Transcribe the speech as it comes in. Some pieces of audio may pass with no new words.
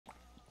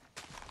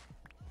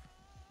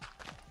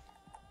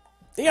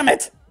Damn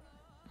it!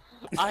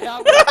 I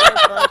have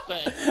one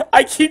person.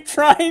 I keep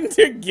trying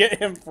to get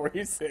him for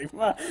you,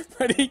 Sigma,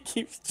 but he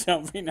keeps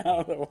jumping out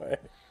of the way.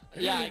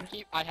 Yeah,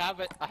 I have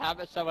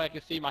it so I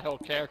can see my whole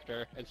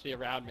character and see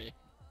around me.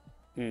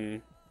 Hmm.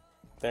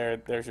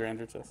 There's your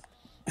entrances.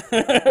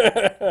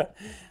 Yeah,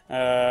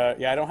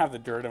 I don't have the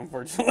dirt,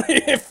 unfortunately.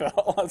 It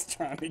fell. I was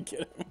trying to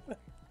get him.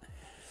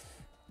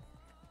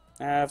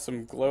 I have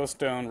some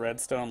glowstone,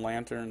 redstone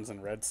lanterns,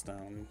 and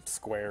redstone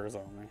squares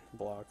on me.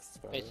 Blocks.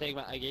 Hey,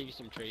 Sigma, I gave you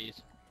some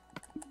trees.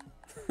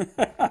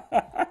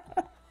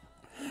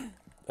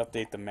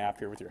 Update the map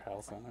here with your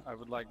house on it. I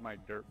would like my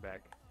dirt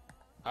back.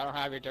 I don't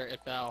have your dirt, it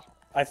fell.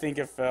 I think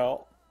it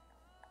fell.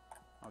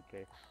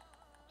 Okay.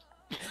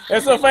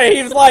 It's so funny.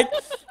 He was like,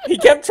 he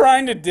kept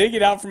trying to dig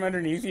it out from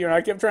underneath you, and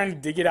I kept trying to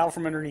dig it out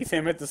from underneath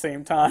him at the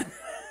same time.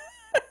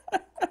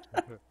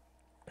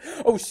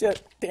 Oh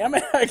shit! Damn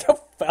it! I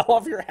fell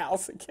off your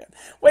house again.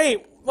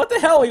 Wait, what the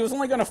hell? He was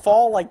only gonna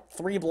fall like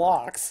 3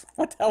 blocks.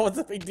 What the hell was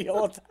the big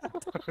deal with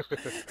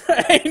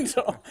that?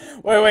 Angel.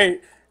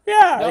 Wait.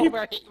 Yeah. No,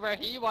 where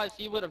he was,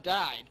 he would have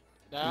died.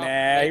 No, Nah,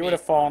 maybe. he would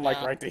have fallen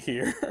like No. right to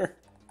here.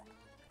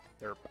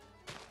 Derp.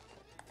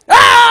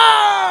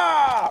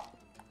 Ah!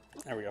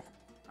 There we go.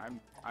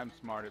 I'm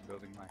smart at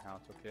building my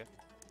house, okay?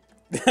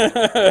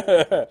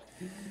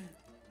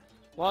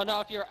 Well, no,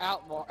 if you're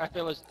out more,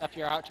 if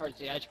you're out towards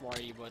the edge more,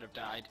 you would have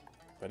died.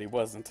 But he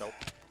wasn't. Nope.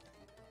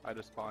 I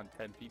just spawned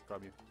 10 feet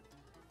from you.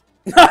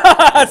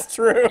 That's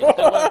true. You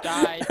still would have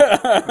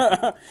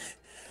died.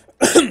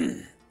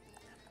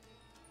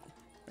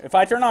 If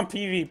I turn on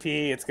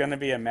PvP, it's going to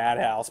be a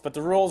madhouse. But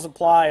the rules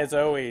apply as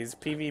always.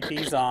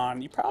 PvP's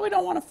on. You probably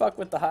don't want to fuck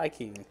with the High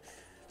King.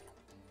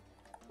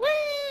 Whee!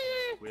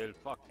 We'll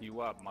fuck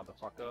you up,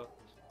 motherfucker.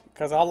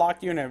 Because I'll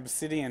lock you in an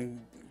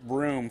obsidian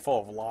room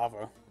full of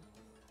lava.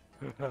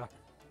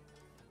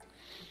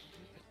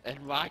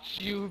 And watch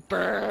you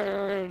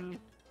burn.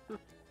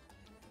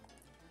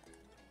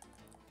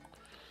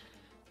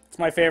 It's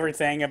my favorite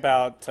thing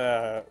about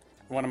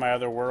one of my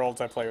other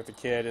worlds I play with the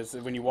kid is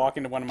that when you walk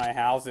into one of my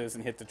houses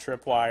and hit the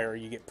tripwire,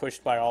 you get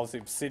pushed by all the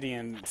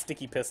obsidian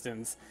sticky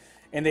pistons.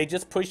 And they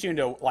just push you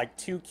into like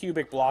 2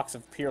 cubic blocks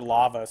of pure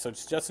lava, so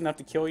it's just enough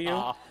to kill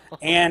you,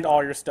 and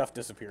all your stuff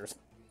disappears.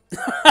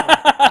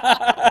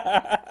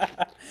 I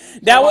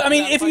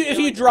mean, if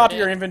you drop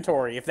your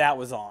inventory, if that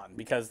was on,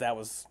 because that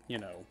was, you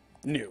know,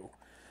 new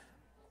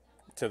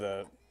to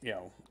the, you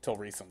know, till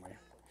recently.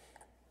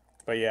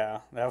 But yeah,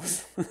 that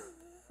was.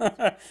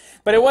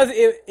 But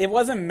it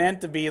wasn't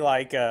meant to be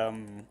like a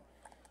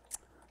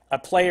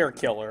player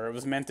killer. It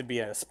was meant to be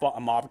a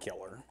mob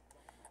killer.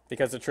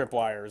 Because the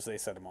tripwires, they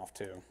set him off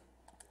too.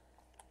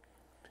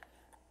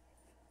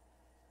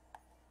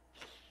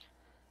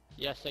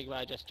 Yes, Sigma,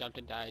 I just jumped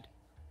and died.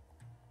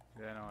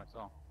 Yeah, no, I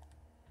saw.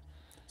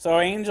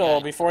 So, Angel,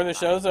 Yeah. before the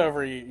show's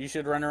over, you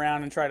should run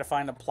around and try to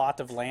find a plot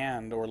of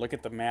land or look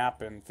at the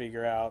map and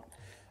figure out,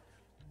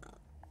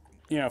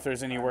 you know, if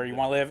there's anywhere you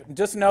want to live.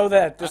 Just know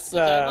that this,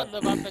 Does anyone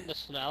live up in the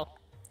snow?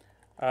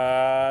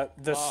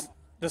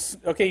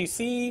 okay, you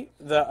see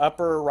the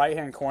upper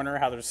right-hand corner,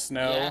 how there's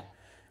snow? Yeah.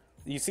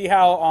 You see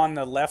how on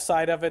the left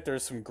side of it,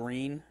 there's some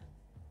green?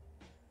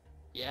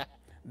 Yeah.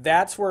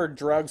 That's where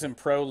Drugs and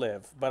Pro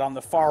live. But on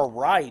the far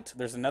right,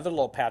 there's another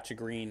little patch of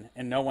green,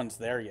 and no one's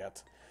there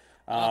yet.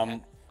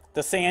 Okay.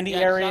 The sandy Yeah,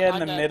 area in on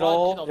the one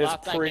middle to the is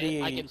left,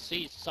 pretty... I can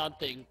see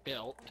something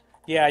built.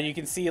 Yeah, you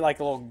can see like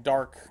a little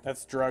dark...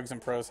 That's Drugs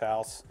and Pro's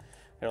house.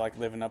 They're like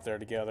living up there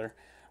together.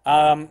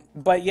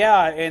 But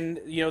yeah,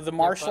 and you know, the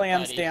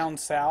marshlands buddies. down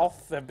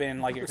south have been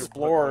like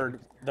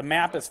explored. The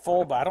map is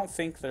full, but I don't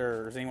think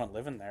there's anyone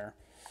living there.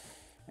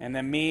 And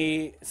then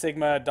me,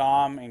 Sigma,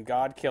 Dom, and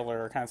Godkiller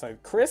are kind of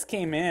like... Chris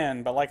came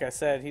in, but like I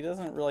said, he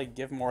doesn't really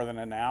give more than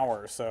an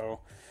hour, so...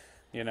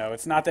 You know,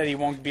 it's not that he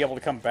won't be able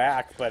to come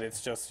back, but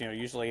it's just, you know,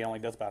 usually he only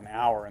does about an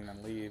hour and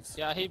then leaves.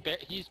 Yeah,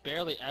 he's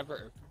barely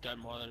ever done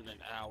more than an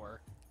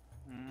hour.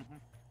 Mm-hmm.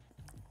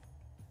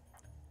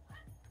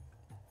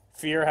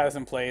 Fear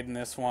hasn't played in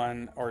this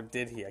one, or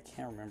did he? I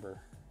can't remember.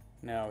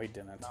 No, he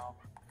didn't. No.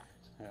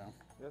 Yeah.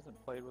 He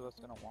hasn't played with us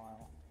in a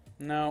while.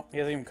 No, he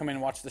hasn't even come in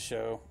and watched the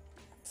show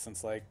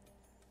since, like,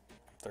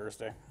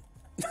 Thursday.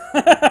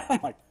 I'm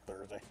like,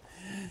 Thursday.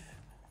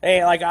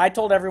 Hey, like, I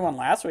told everyone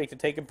last week to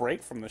take a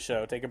break from the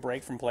show, take a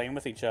break from playing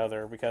with each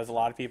other, because a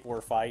lot of people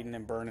were fighting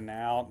and burning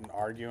out and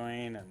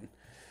arguing and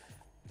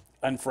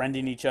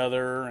unfriending each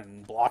other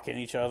and blocking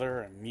each other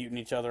and muting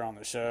each other on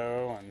the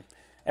show, and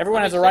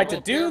everyone has a right to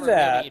do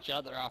that. Each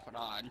other off and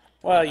on.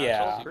 Well,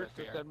 yeah. Fear. Chris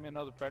just sent me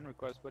another friend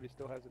request, but he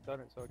still hasn't done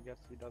it, so I guess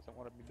he doesn't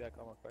want to be back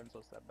on my friends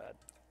list that bad.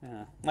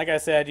 Yeah. Like I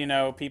said, you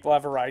know, people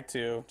have a right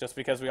to. Just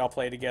because we all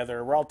play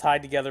together, we're all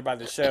tied together by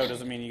the show,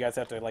 doesn't mean you guys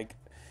have to, like,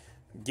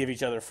 give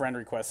each other friend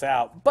requests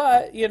out.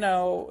 But, you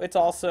know, it's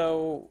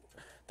also,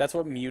 that's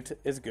what mute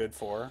is good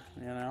for,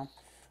 you know.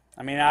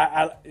 I mean,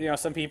 you know,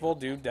 some people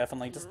do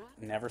definitely just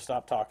never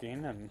stop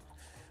talking and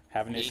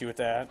have an issue with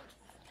that.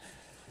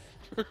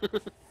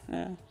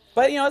 Yeah.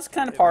 But, you know, it's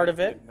kind of part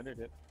of it. Admitted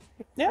it.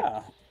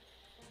 Yeah.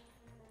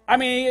 I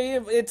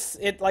mean, it's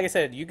like I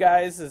said, you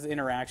guys'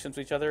 interactions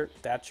with each other,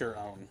 that's your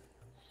own.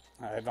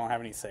 I don't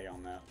have any say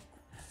on that.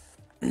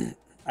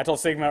 I told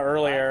Sigma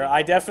earlier,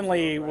 I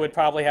definitely would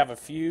probably have a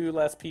few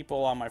less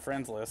people on my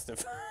friends list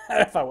if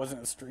if I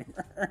wasn't a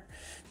streamer.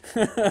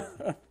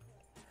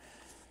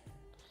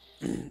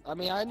 I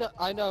mean,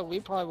 I know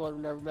we probably would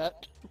have never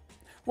met.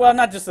 Well,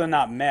 not just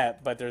not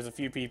met, but there's a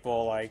few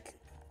people, like,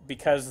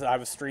 because I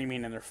was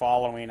streaming and they're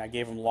following, I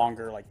gave them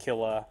longer, like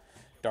Killa,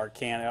 Dark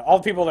Canada, all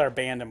the people that are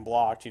banned and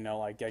blocked, you know,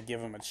 like, I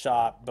give them a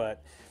shot,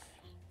 but,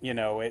 you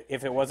know,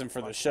 if it wasn't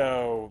for the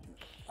show,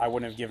 I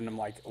wouldn't have given them,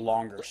 like, a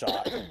longer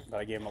shot, but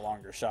I gave them a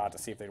longer shot to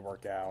see if they'd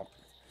work out.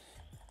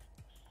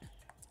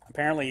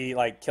 Apparently,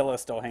 like, Killa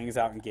still hangs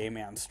out in Gay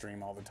Man's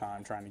stream all the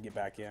time, trying to get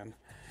back in.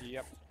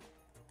 Yep.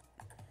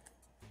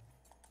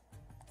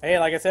 Hey,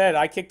 like I said,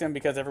 I kicked him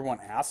because everyone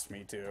asked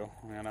me to,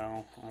 you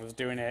know. I was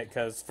doing it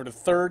because for the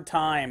third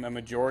time, a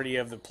majority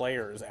of the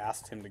players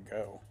asked him to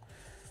go.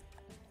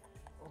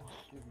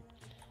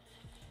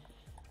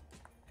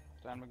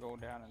 Time to go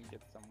down and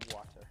get some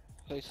water.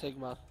 Hey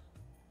Sigma,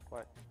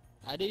 What?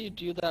 how do you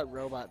do that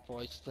robot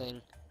voice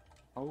thing?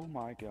 Oh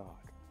my god.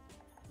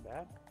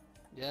 That?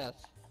 Yes.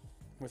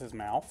 With his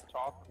mouth?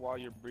 Talk while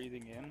you're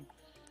breathing in?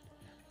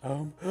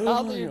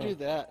 How do you do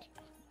that?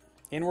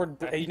 Inward.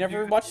 You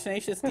never watched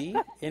Tenacious D?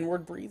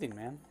 Inward breathing,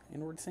 man.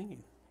 Inward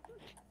singing.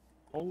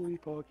 Holy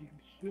fucking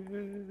shit.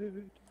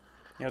 You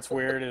know what's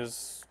weird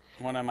is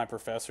one of my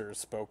professors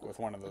spoke with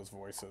one of those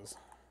voices.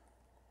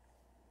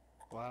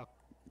 Wow.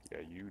 Yeah,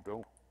 you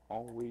don't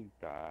always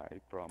die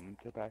from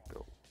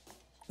tobacco.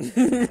 Yeah,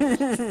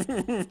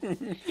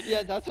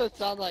 that's what it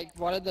sounds like.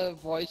 One of the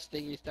voice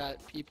thingies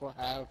that people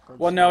have. From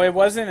Well, no, it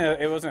wasn't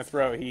a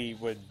throat. He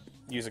would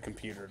use a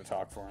computer to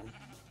talk for him.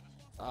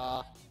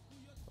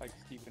 Like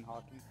Stephen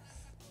Hawking.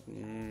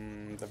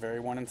 The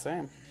very one and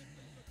same.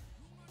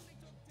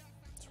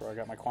 That's where I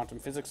got my quantum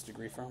physics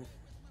degree from.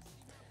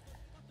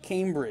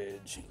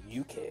 Cambridge,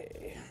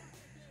 UK.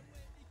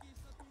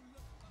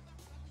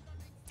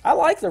 I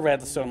like the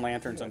redstone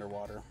lanterns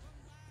underwater.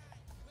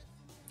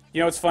 You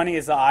know what's funny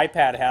is the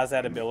iPad has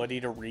that ability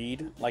to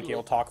read, like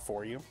it'll talk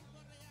for you.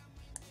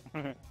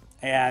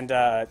 And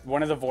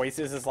one of the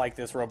voices is like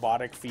this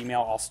robotic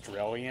female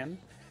Australian.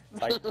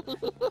 It's like,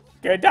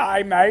 good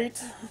day,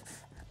 mate.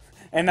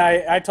 And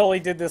I totally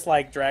did this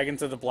like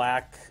Dragons of the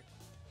Black,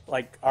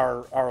 like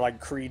our like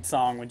Creed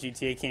song when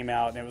GTA came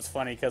out, and it was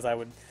funny because I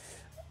would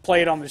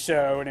play it on the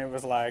show, and it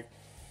was like,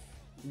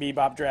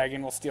 Bebop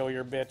Dragon will steal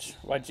your bitch,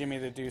 while Jimmy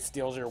the Deuce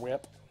steals your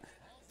whip.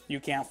 You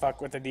can't fuck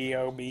with the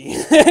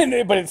D.O.B.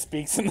 But it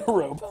speaks in the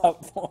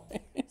robot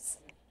voice.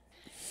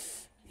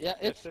 Yeah,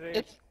 it's.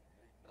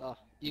 Oh,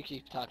 you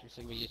keep talking,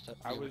 Sigma.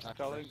 I was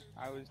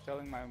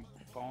telling my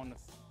phone,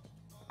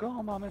 go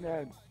home, mom and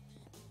dad.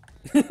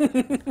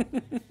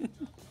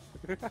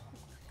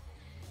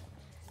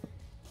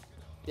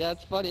 Yeah,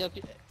 it's funny.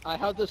 I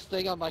have this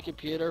thing on my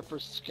computer for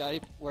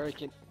Skype where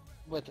it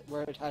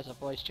has a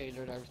voice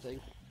changer and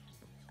everything.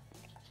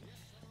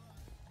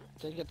 I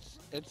think it's.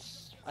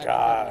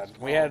 God,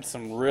 we had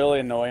some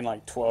really annoying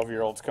like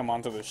 12-year-olds come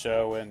onto the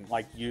show and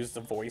like use the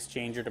voice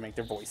changer to make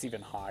their voice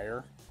even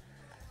higher.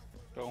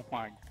 Oh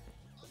my.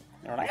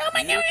 They were like, "Oh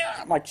my god!"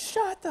 I'm like,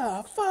 "Shut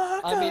the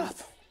fuck up!"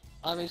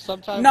 I mean,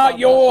 sometimes. Not I'll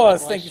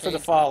yours. mess with the Thank you for the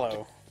voice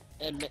follow.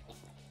 changer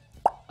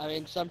I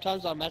mean,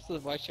 sometimes I'll mess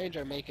with the voice changer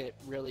and make it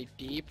really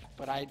deep,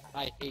 but I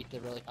hate the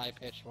really high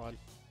pitched one.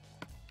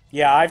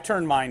 Yeah, I've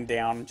turned mine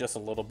down just a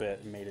little bit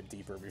and made it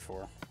deeper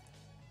before.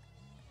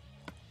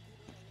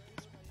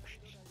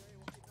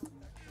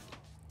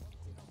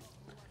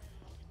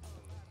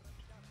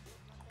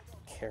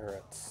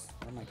 Carrots.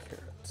 Where are my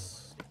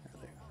carrots? There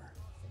they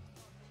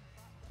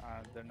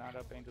are. They're not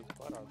up Angel's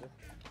butt, are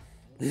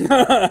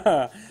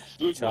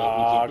they?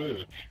 Chalk.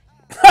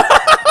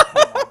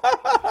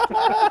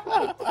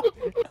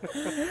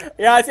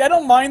 Yeah, see, I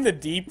don't mind the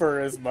deeper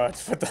as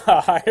much, but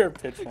the higher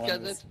pitch one.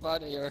 Because it's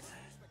funnier.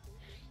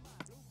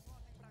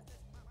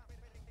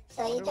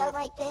 So you don't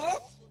like this?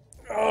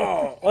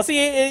 Oh, well,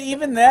 see,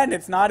 even then,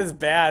 it's not as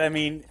bad. I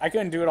mean, I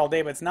couldn't do it all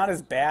day, but it's not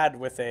as bad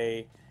with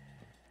a.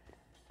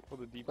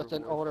 With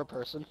an older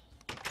person.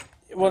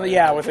 Well,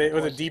 yeah, with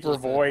a deeper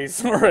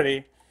voice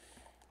already.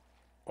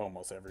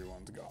 Almost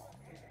everyone's gone.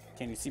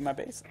 Can you see my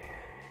base?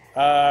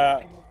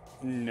 No.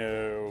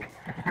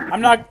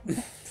 I'm not.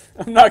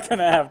 I'm not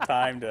gonna have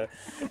time to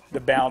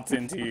bounce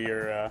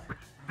into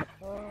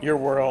your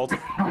world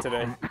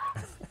today.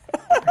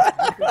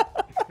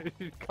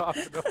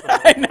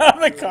 I know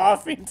the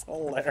coughing's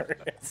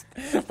hilarious.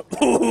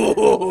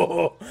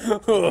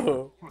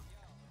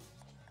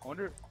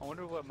 I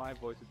wonder what my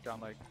voice would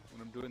sound like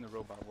when I'm doing the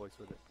robot voice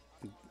with it.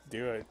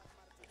 Do it.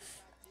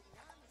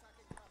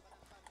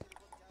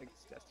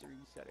 Accessory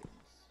settings.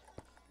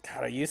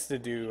 God, I used to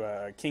do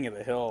King of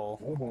the Hill.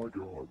 Oh my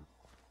god.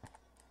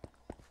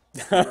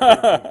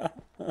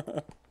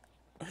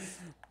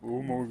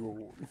 Oh my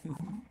god.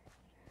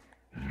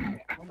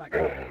 Oh my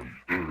god.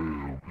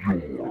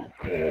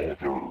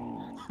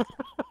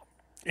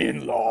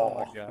 In law. Oh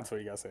my God. That's what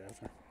you gotta say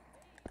after.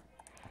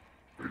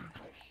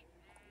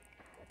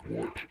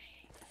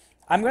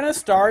 I'm gonna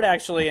start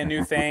actually a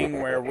new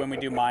thing where when we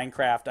do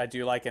Minecraft, I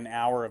do like an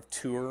hour of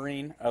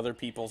touring other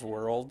people's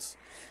worlds.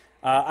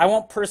 I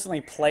won't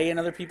personally play in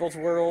other people's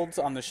worlds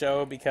on the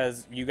show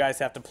because you guys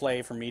have to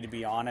play for me to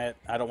be on it.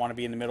 I don't want to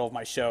be in the middle of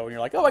my show and you're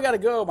like, oh, I gotta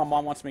go. My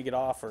mom wants me to get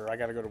off, or I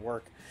gotta go to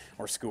work,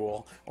 or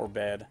school, or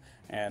bed,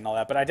 and all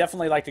that. But I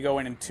definitely like to go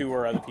in and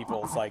tour other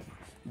people's like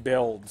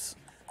builds.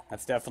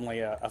 That's definitely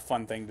a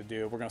fun thing to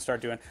do. We're gonna start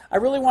doing. I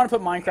really want to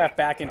put Minecraft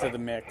back into the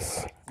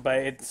mix, but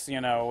it's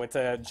it's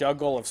a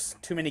juggle of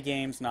too many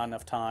games, not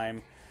enough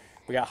time.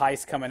 We got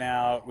Heist coming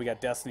out. We got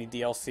Destiny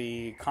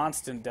DLC,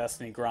 constant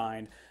Destiny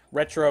grind,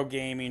 retro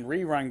gaming,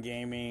 rerun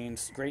gaming,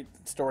 great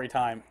story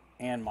time,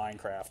 and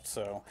Minecraft.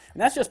 So,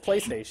 and that's just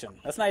PlayStation.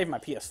 That's not even my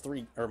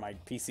PS3 or my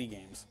PC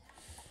games.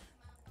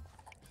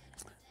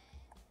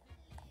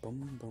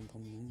 Boom, boom,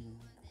 boom.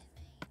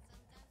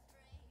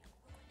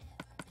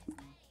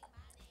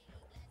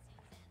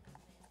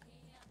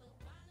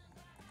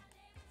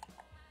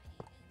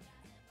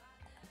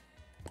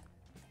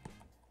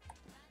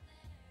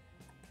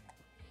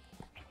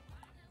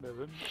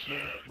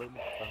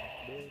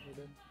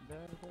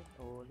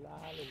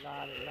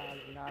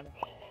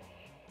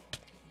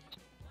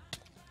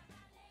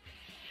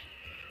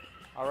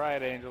 All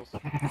right, Angels.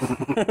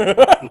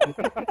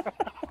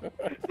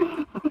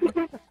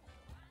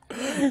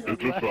 It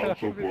just sounds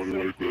so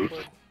funny like this.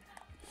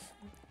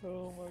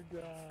 Oh my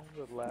god,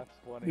 the laugh's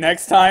funny.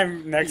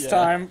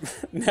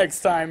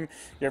 Next time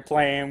you're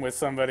playing with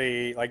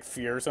somebody like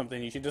Fear or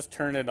something, you should just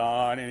turn it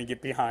on and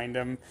get behind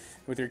them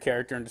with your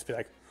character and just be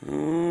like,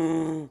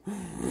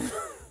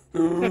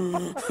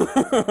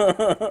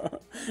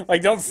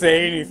 like don't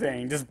say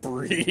anything, just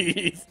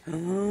breathe.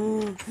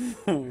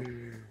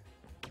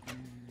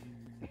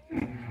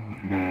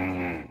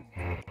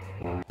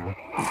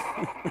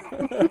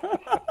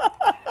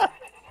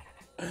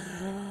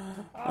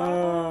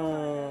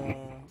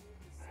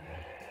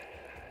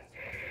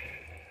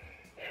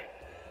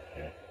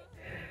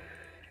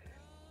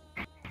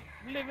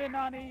 Living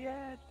on the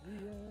edge,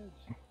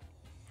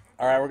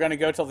 Alright, we're going to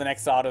go till the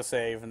next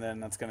autosave, and then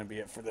that's going to be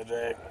it for the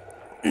day.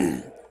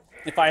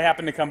 If I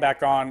happen to come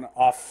back on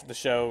off the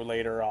show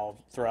later, I'll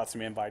throw out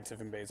some invites if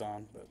anybody's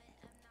on. But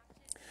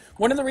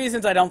one of the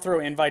reasons I don't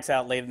throw invites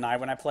out late at night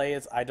when I play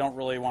is I don't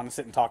really want to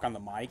sit and talk on the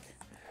mic.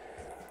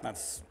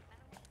 That's...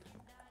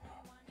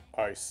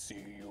 I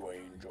see you,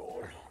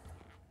 Angel.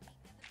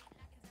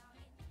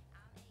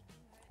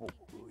 Holy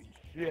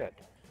shit.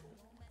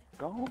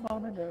 Go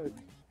on and out.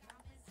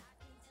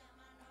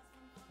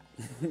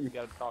 You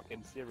gotta talk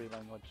in Siri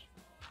language.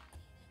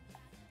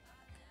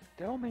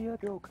 Tell me a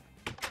joke.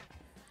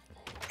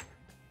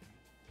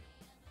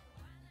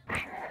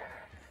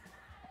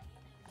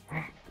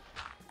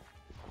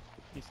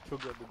 He's too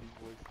good to be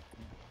voiced.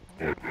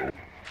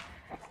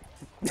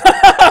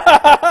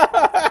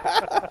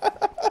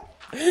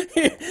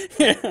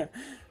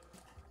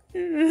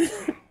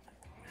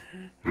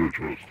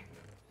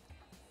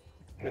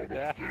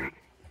 Yeah.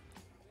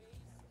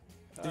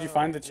 Did you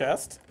find the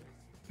chest?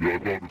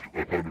 Yeah,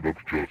 I found it up the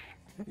chest.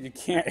 You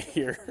can't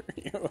hear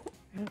you.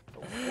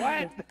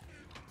 What?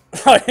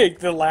 Like,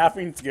 the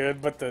laughing's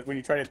good, but when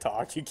you try to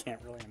talk, you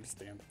can't really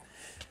understand.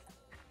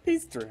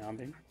 He's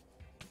drowning.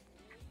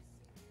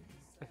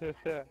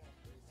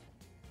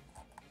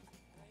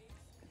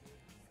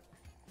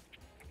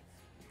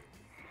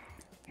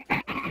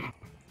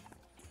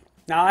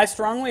 Now, I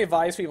strongly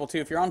advise people, too,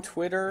 if you're on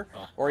Twitter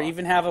or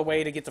even have a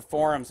way to get to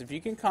forums, if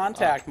you can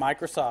contact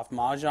Microsoft,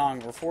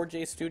 Mahjong, or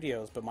 4J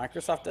Studios, but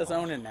Microsoft does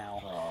own it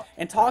now,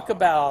 and talk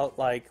about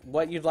like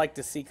what you'd like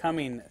to see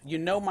coming. You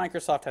know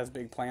Microsoft has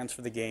big plans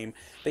for the game.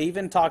 They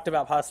even talked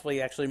about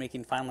possibly actually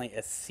making finally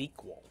a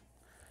sequel.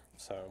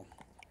 So...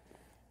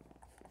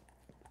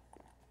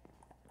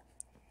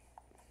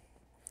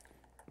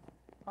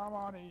 I'm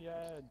on the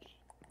edge.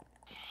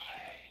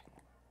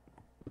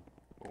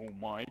 Oh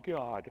my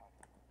god.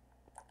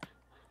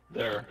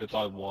 There, it's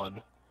on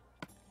 1.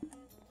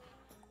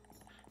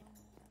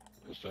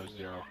 It's no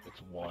 0,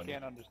 it's I 1.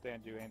 can't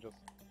understand you, Angels.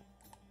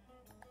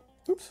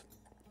 Oops.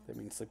 That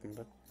means sleeping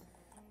bed.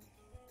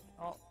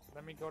 Oh,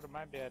 let me go to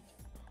my bed.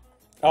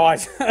 Oh,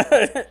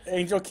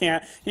 Angel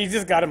can't. He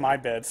just got in my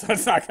bed, so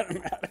it's not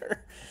gonna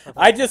matter.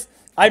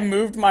 I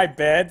moved my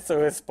bed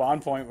so his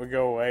spawn point would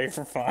go away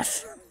for fun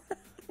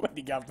when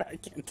he got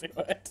back into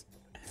it.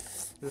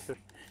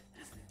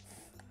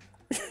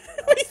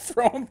 He's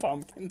throwing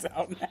pumpkins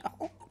out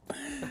now.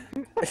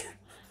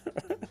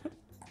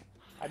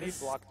 I need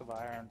blocks of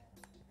iron.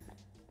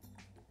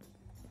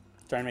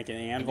 Trying to make an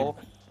anvil.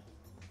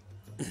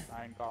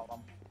 Iron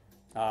column.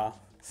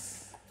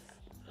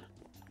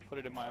 Put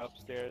it in my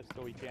upstairs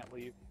so he can't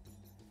leave.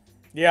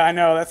 Yeah, I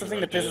know. That's the thing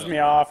that pisses me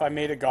off. I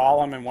made a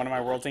golem in one of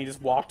my worlds, and he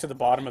just walked to the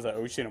bottom of the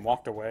ocean and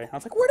walked away. I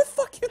was like, where the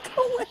fuck you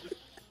going?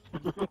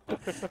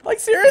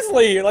 Like,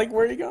 seriously, like,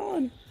 where are you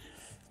going?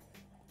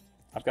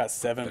 I've got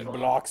 7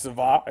 blocks of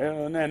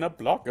iron and a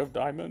block of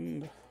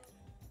diamond.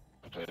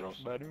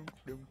 Potatoes.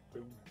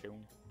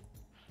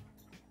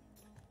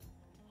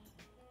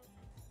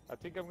 I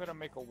think I'm gonna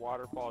make a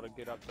waterfall to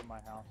get up to my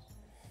house.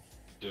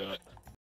 Do it.